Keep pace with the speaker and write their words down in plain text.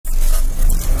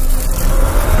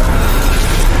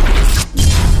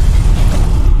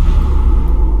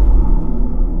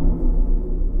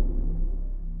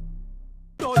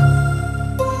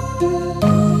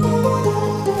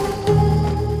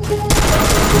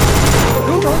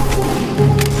Cứu tôi.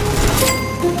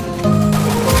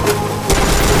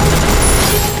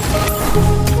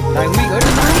 Đại nguy ở đây.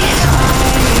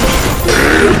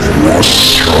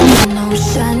 No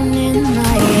sun in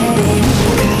my head,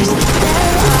 'cause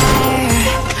there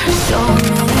are so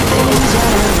many things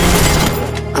that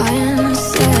I live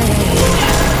unsaid.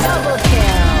 Double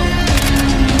kill.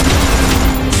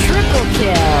 Triple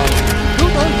kill. Cứu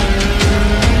tôi.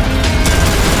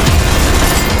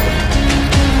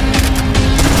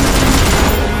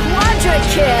 Quadra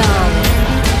kill.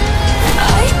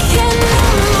 I can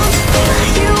almost feel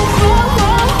you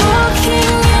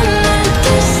walking in the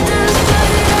distance,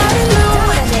 but I know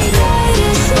that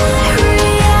is not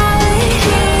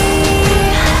reality.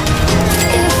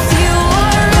 If you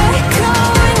are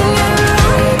echoing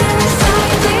around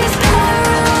inside these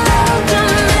parallel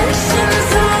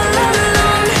dimensions all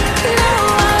alone, now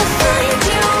I'll find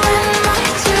you in my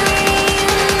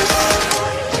dreams.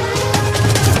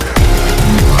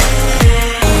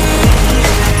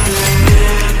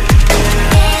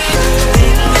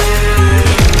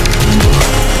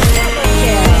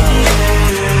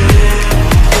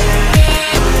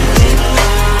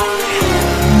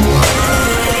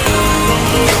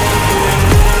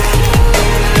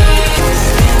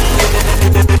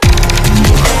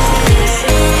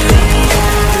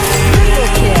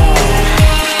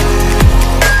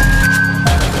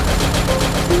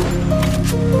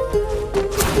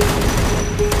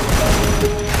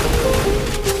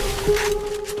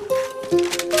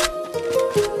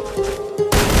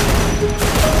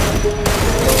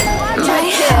 My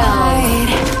heart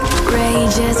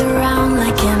rages around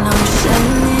like an ocean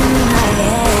in my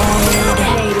head.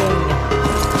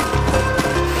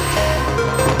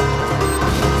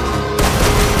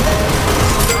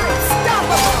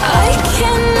 I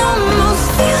can almost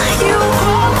feel you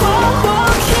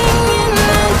walking in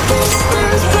the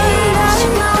distance, but I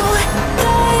know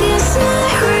that is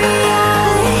not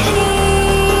reality.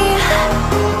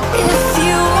 If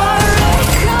you are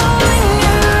echoing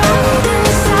around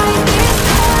inside these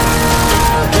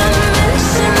parallel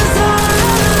dimensions all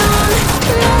alone,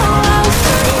 now I'll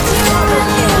find you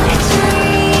in my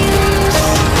dreams.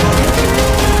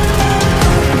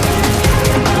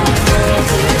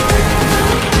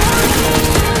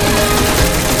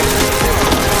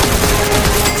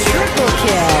 Triple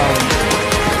kill.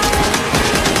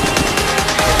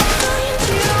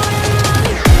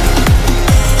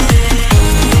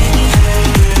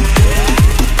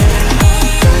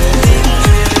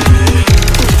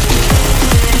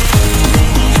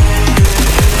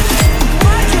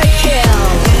 Quadra kill.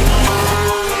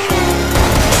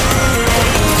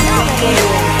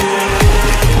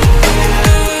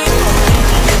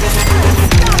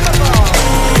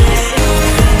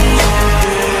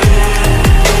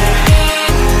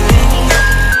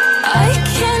 I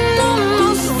can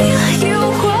almost feel you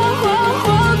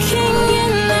walking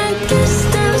in the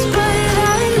distance, but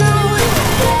I know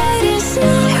that is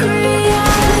not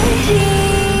reality.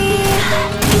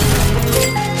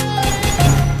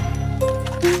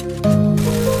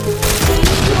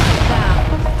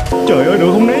 Trời ơi,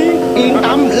 được không Ní? Yên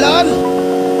tâm lên.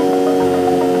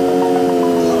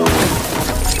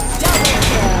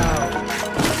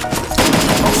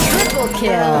 Triple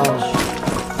kill.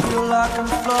 Feel like I'm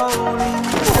floating.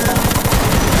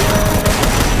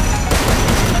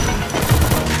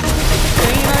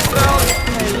 Pain I felt is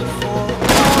paid for.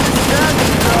 All the seven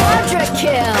Quadra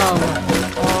kill.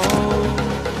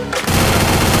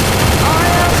 I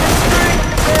have the strength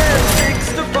there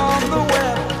fixed upon the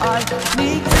web. I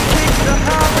need to kick the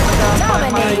habit that my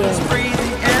mind is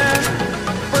breathing in.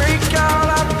 Break out,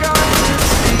 I've got to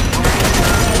see.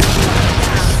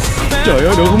 Trời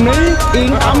ơi, được không Ní?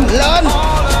 Yên tâm lên.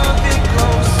 All of it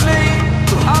closely.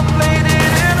 I played it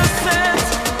innocent.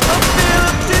 A feel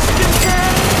of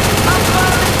discontent. I'm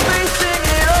finally facing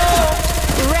it all.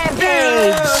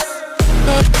 Rampage.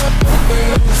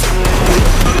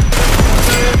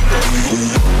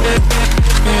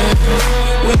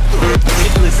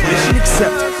 Mission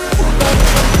accepted.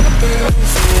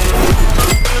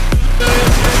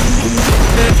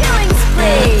 Killing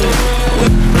spree.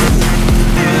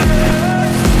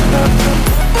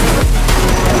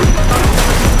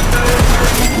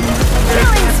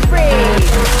 Killing spree.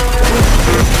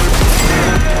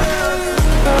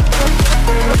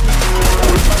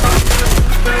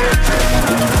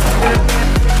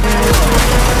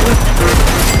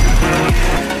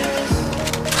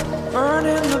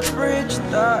 Burning the bridge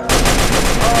that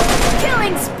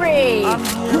Killing spree. I'm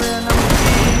hearing.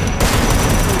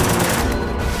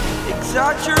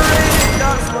 Exaggerated,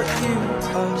 that's what you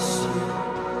assume.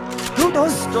 Cứu tôi.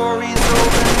 Story's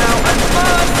over now, I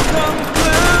must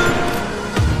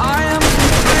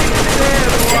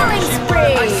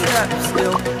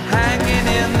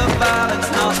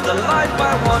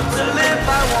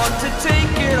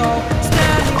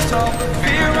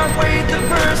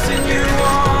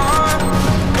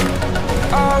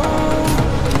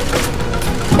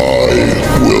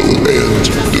will end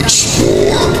this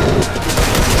war.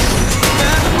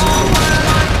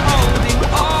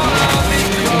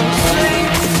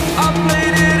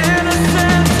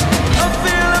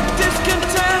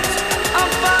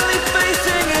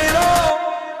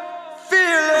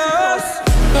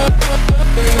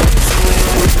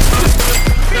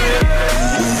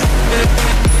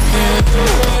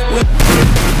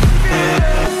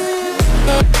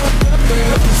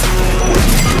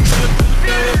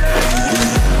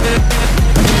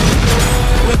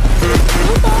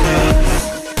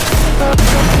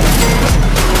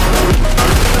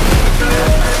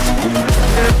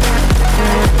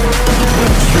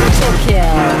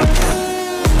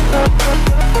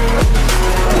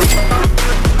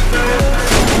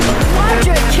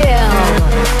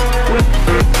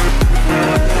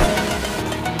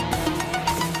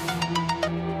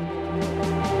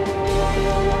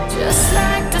 Just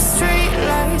like the street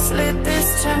lights lit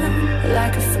this town,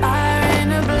 like a fire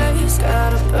in a blaze,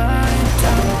 gotta burn it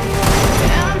down.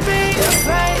 Can't be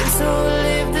afraid to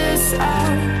leave this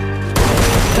out.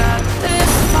 Got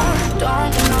this far,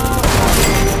 don't know how.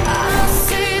 I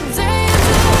see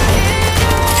danger in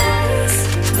your eyes.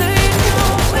 They know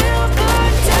we'll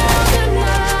burn down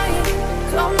tonight.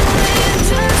 Come in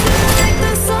just like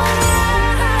the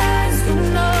sunrise. You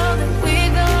know that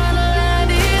we're gonna let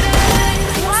it end.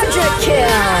 Quadra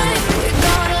kill. We're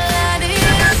gonna let it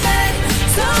end.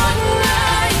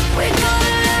 Tonight, we're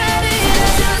gonna let it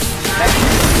end.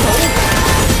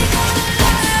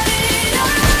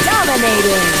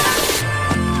 Dominating.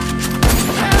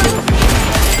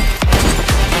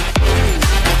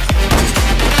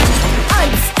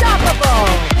 Unstoppable.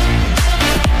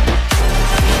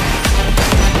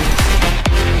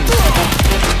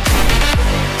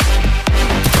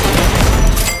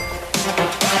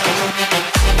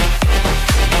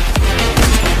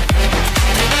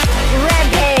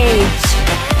 Rampage.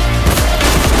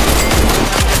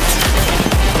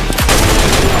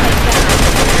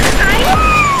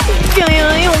 Trời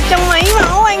ơi, 100 mấy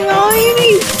máu anh ơi.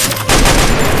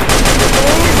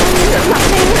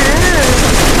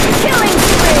 Killing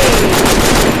spree.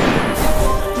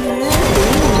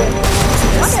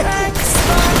 What a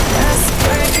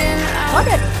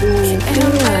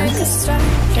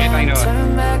Can't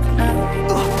turn back now.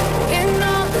 You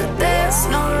know that there's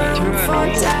no room for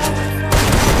doubt.